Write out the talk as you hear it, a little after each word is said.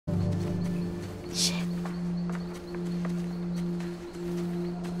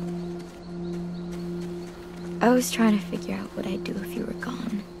I was trying to figure out what I'd do if you were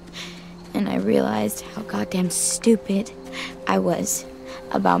gone. And I realized how goddamn stupid I was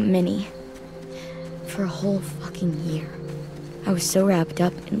about Minnie. For a whole fucking year. I was so wrapped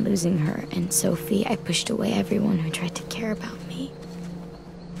up in losing her and Sophie, I pushed away everyone who tried to care about me.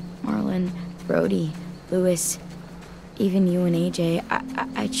 Marlon, Brody, Lewis, even you and AJ,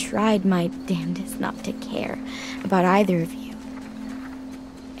 I tried my damnedest not to care about either of you.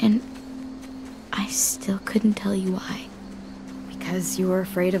 And I still couldn't tell you why. Because you were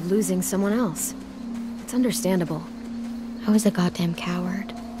afraid of losing someone else. It's understandable. I was a goddamn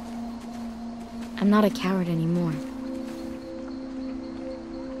coward. I'm not a coward anymore.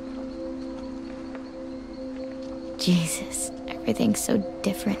 Jesus, everything's so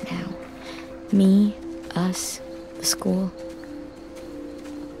different now. Me, us, the school.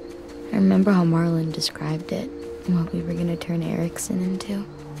 I remember how Marlon described it, what we were gonna turn Erickson into.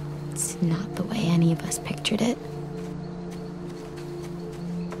 It's not the way any of us pictured it.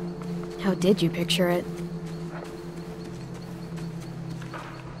 How did you picture it?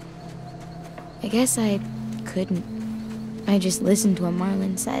 I guess I couldn't. I just listened to what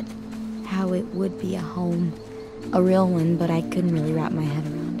Marlon said. How it would be a home. A real one, but I couldn't really wrap my head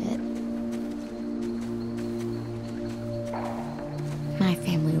around it. My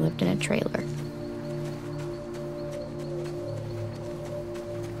family lived in a trailer.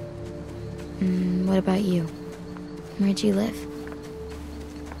 What about you? Where'd you live?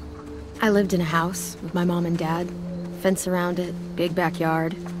 I lived in a house with my mom and dad. Fence around it, big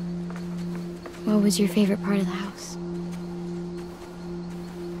backyard. What was your favorite part of the house?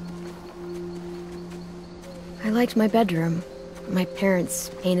 I liked my bedroom. My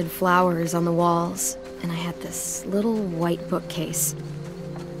parents painted flowers on the walls, and I had this little white bookcase.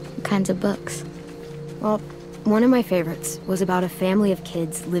 What kinds of books? Well, one of my favorites was about a family of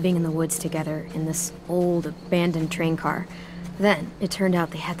kids living in the woods together in this old, abandoned train car. Then, it turned out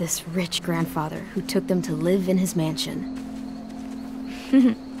they had this rich grandfather who took them to live in his mansion.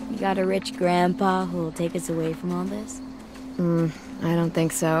 You got a rich grandpa who'll take us away from all this? I don't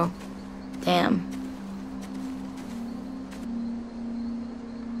think so. Damn.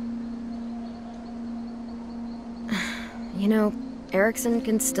 You know, Erickson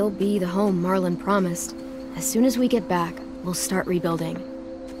can still be the home Marlon promised. As soon as we get back, we'll start rebuilding.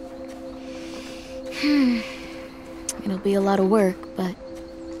 It'll be a lot of work, but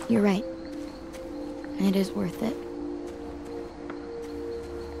you're right. It is worth it.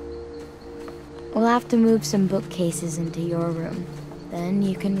 We'll have to move some bookcases into your room. Then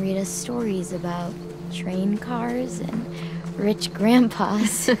you can read us stories about train cars and rich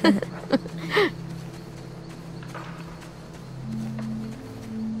grandpas.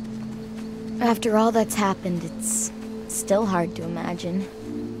 After all that's happened, it's still hard to imagine.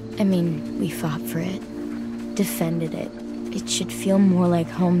 I mean, we fought for it, defended it. It should feel more like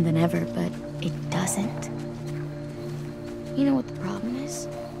home than ever, but it doesn't. You know what the problem is?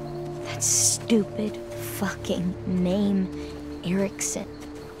 That stupid fucking name, Erickson.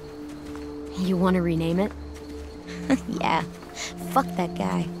 You want to rename it? Yeah, fuck that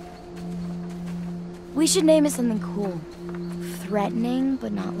guy. We should name it something cool. Threatening,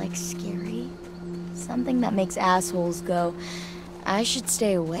 but not like scary. Something that makes assholes go, I should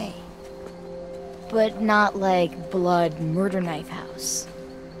stay away. But not like Blood Murder Knife House.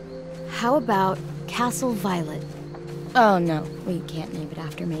 How about Castle Violet? Oh no, we can't name it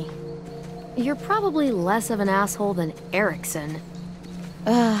after me. You're probably less of an asshole than Erickson.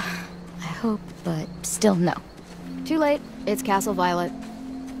 I hope, but still no. Too late, it's Castle Violet.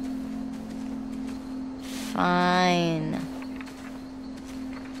 Fine.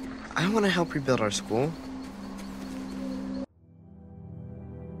 I want to help rebuild our school.